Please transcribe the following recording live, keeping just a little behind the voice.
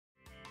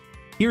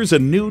Here's a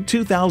new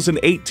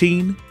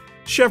 2018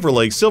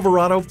 Chevrolet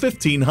Silverado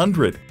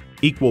 1500.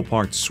 Equal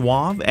parts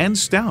suave and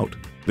stout,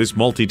 this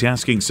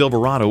multitasking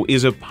Silverado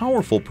is a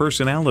powerful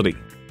personality.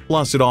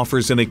 Plus, it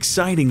offers an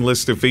exciting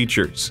list of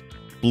features: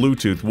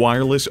 Bluetooth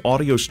wireless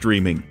audio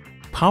streaming,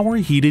 power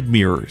heated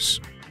mirrors,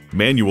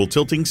 manual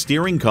tilting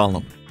steering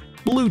column,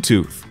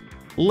 Bluetooth,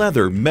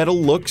 leather metal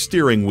look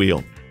steering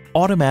wheel,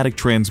 automatic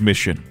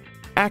transmission,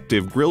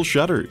 active grille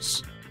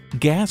shutters,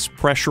 gas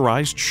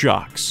pressurized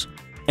shocks,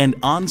 and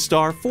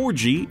OnStar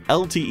 4G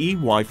LTE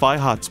Wi-Fi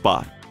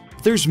hotspot.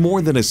 There's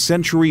more than a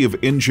century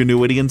of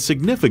ingenuity and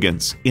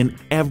significance in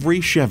every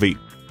Chevy.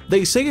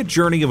 They say a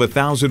journey of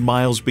 1,000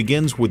 miles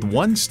begins with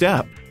one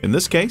step. In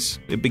this case,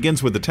 it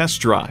begins with a test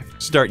drive.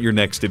 Start your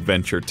next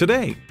adventure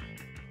today.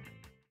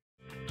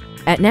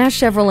 At Nash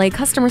Chevrolet,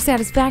 customer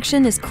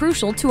satisfaction is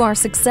crucial to our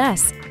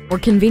success. We're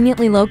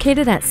conveniently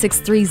located at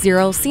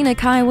 630 Scenic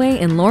Highway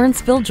in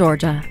Lawrenceville,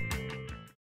 Georgia.